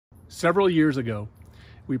Several years ago,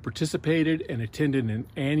 we participated and attended an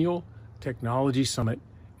annual technology summit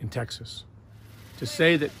in Texas. To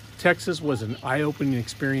say that Texas was an eye-opening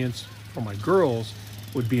experience for my girls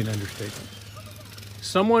would be an understatement.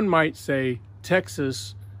 Someone might say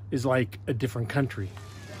Texas is like a different country,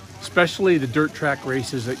 especially the dirt track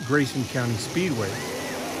races at Grayson County Speedway.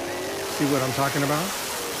 See what I'm talking about?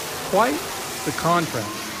 Quite the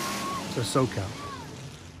contrast to SoCal.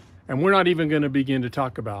 And we're not even going to begin to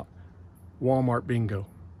talk about Walmart bingo.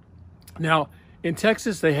 Now, in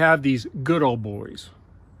Texas, they have these good old boys.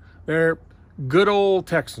 They're good old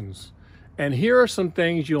Texans. And here are some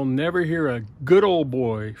things you'll never hear a good old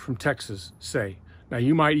boy from Texas say. Now,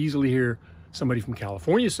 you might easily hear somebody from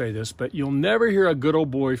California say this, but you'll never hear a good old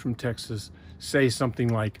boy from Texas say something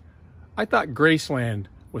like, "I thought Graceland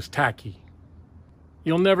was tacky."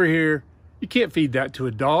 You'll never hear, "You can't feed that to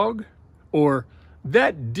a dog," or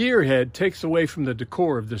 "That deer head takes away from the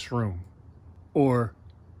decor of this room," or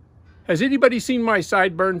 "Has anybody seen my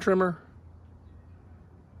sideburn trimmer?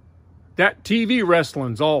 That TV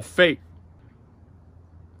wrestling's all fake.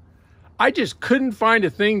 I just couldn't find a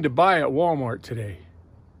thing to buy at Walmart today.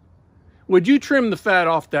 Would you trim the fat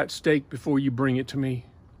off that steak before you bring it to me?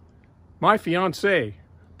 My fiancée,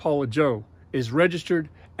 Paula Jo, is registered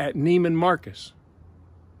at Neiman Marcus."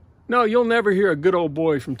 No, you'll never hear a good old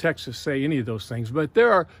boy from Texas say any of those things, but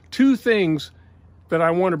there are two things that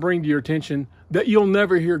I want to bring to your attention that you'll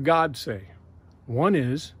never hear God say. One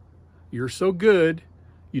is, "You're so good,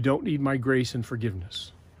 you don't need my grace and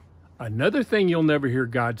forgiveness." Another thing you'll never hear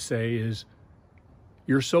God say is,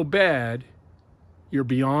 "You're so bad, you're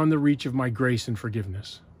beyond the reach of my grace and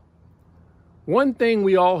forgiveness." One thing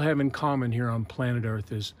we all have in common here on planet Earth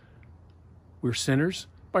is we're sinners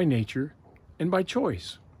by nature and by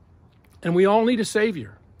choice. And we all need a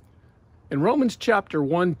Savior. In Romans chapter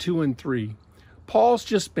 1, 2, and 3, Paul's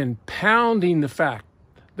just been pounding the fact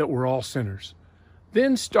that we're all sinners.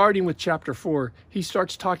 Then starting with chapter 4, he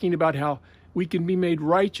starts talking about how we can be made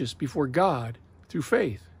righteous before God through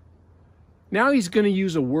faith. Now he's going to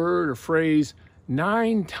use a word or phrase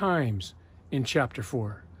 9 times in chapter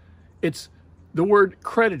 4. It's the word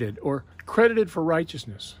credited, or credited for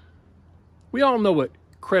righteousness. We all know what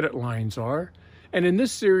credit lines are, and in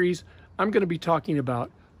this series, I'm going to be talking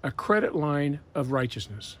about a credit line of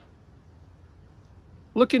righteousness.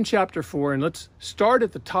 Look in chapter 4, and let's start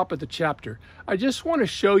at the top of the chapter. I just want to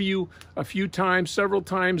show you a few times, several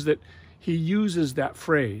times, that he uses that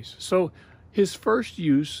phrase. So his first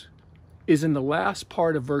use is in the last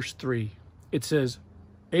part of verse 3. It says,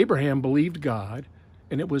 Abraham believed God,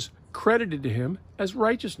 and it was credited to him as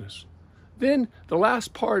righteousness. Then the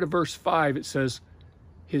last part of verse 5, it says,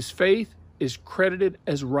 his faith is credited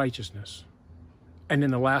as righteousness. And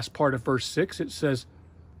in the last part of verse 6, it says,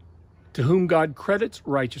 to whom God credits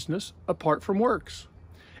righteousness apart from works.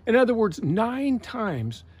 In other words, 9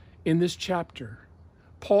 times in this chapter,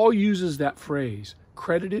 Paul uses that phrase,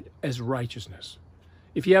 credited as righteousness.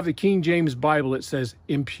 If you have the King James Bible, it says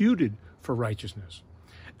imputed for righteousness.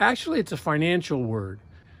 Actually, it's a financial word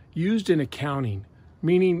used in accounting,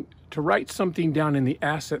 meaning to write something down in the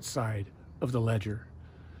asset side of the ledger.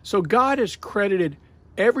 So God has credited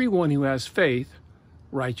everyone who has faith,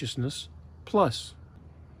 righteousness plus.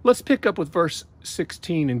 Let's pick up with verse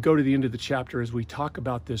 16 and go to the end of the chapter as we talk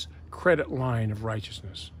about this credit line of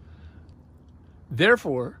righteousness.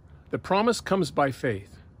 Therefore, the promise comes by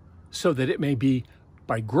faith, so that it may be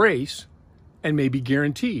by grace and may be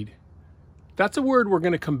guaranteed. That's a word we're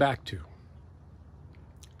going to come back to.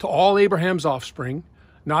 To all Abraham's offspring,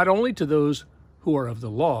 not only to those who are of the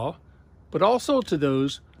law, but also to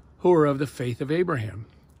those who are of the faith of Abraham.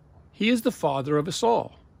 He is the father of us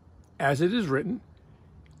all. As it is written,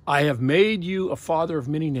 I have made you a father of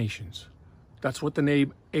many nations. That's what the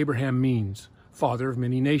name Abraham means, father of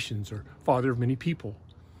many nations, or father of many people.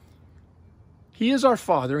 He is our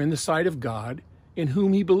father in the sight of God, in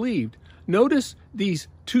whom he believed. Notice these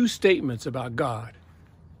 2 statements about God.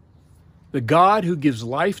 The God who gives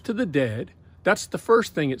life to the dead, that's the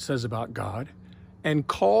first thing it says about God, and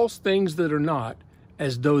calls things that are not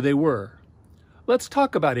as though they were. Let's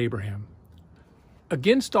talk about Abraham.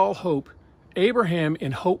 Against all hope, Abraham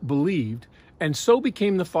in hope believed, and so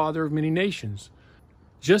became the father of many nations.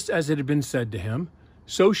 Just as it had been said to him,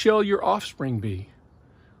 so shall your offspring be.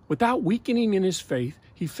 Without weakening in his faith,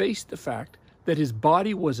 he faced the fact that his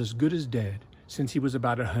body was as good as dead since he was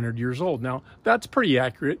about 100 years old. Now, that's pretty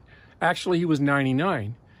accurate. Actually, he was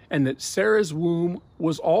 99, and that Sarah's womb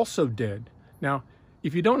was also dead. Now,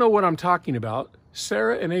 if you don't know what I'm talking about,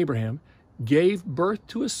 Sarah and Abraham gave birth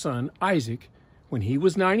to a son, Isaac, when he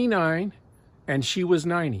was 99 and she was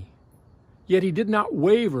 90. Yet he did not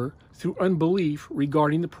waver through unbelief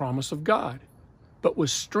regarding the promise of God, but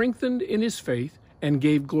was strengthened in his faith and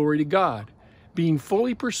gave glory to God, being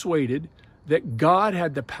fully persuaded that God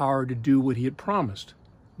had the power to do what he had promised.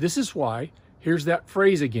 This is why, here's that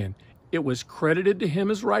phrase again, it was credited to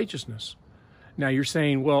him as righteousness. Now you're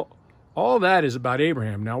saying, well, all that is about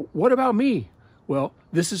Abraham. Now, what about me? Well,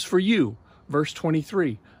 this is for you. Verse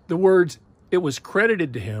 23, the words, it was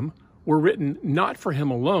credited to him, were written not for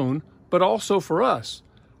him alone, but also for us,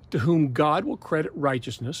 to whom God will credit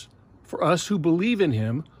righteousness, for us who believe in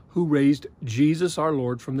him, who raised Jesus our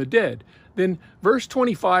Lord from the dead. Then verse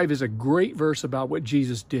 25 is a great verse about what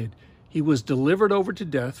Jesus did. He was delivered over to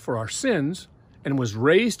death for our sins and was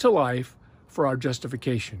raised to life for our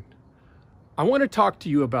justification. I want to talk to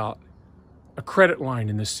you about a credit line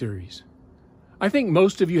in this series. I think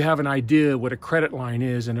most of you have an idea what a credit line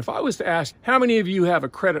is, and if I was to ask how many of you have a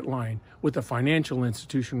credit line with a financial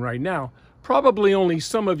institution right now, probably only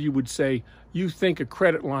some of you would say you think a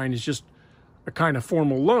credit line is just a kind of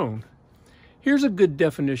formal loan. Here's a good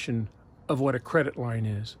definition of what a credit line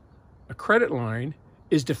is. A credit line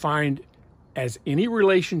is defined as any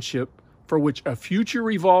relationship for which a future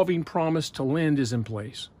revolving promise to lend is in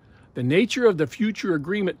place. The nature of the future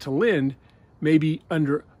agreement to lend may be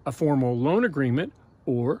under a formal loan agreement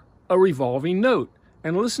or a revolving note.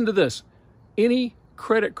 And listen to this, any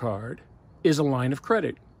credit card is a line of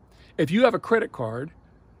credit. If you have a credit card,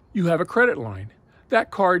 you have a credit line. That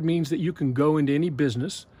card means that you can go into any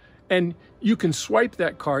business and you can swipe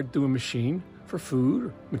that card through a machine for food,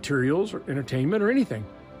 or materials, or entertainment, or anything.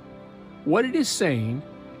 What it is saying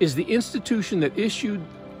is the institution that issued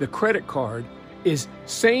the credit card is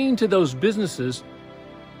saying to those businesses,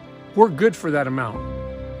 we're good for that amount.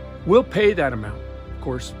 We'll pay that amount. Of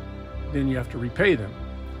course, then you have to repay them.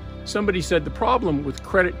 Somebody said the problem with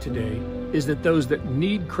credit today is that those that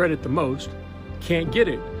need credit the most can't get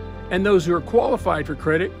it. And those who are qualified for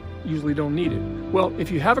credit usually don't need it. Well,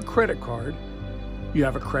 if you have a credit card, you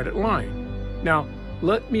have a credit line. Now,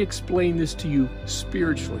 let me explain this to you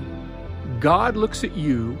spiritually. God looks at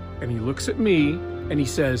you and he looks at me and he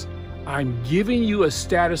says, I'm giving you a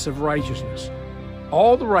status of righteousness.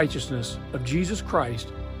 All the righteousness of Jesus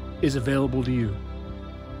Christ is available to you.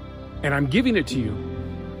 And I'm giving it to you.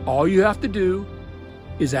 All you have to do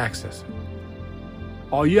is access it.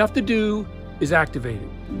 All you have to do is activate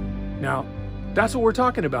it. Now, that's what we're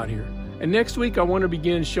talking about here. And next week, I want to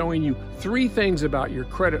begin showing you 3 things about your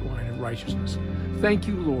credit line of righteousness. Thank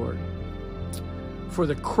you, Lord, for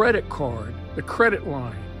the credit card, the credit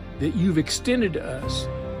line that you've extended to us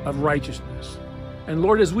of righteousness. And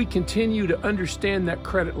Lord, as we continue to understand that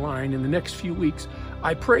credit line in the next few weeks,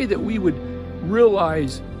 I pray that we would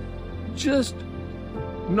realize just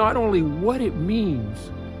not only what it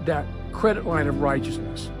means, that credit line of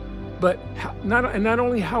righteousness, but not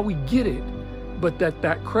only how we get it, but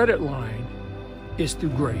that credit line is through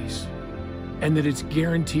grace and that it's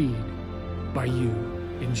guaranteed by you.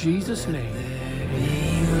 In Jesus' name.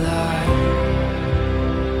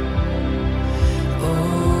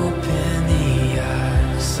 Open the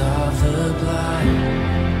eyes of the blind,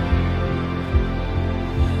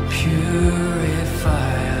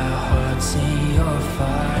 purify our hearts in your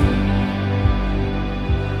fire,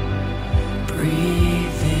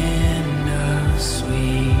 breathe in us,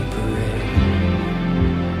 we pray.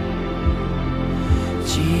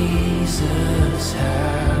 Jesus,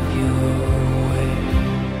 have your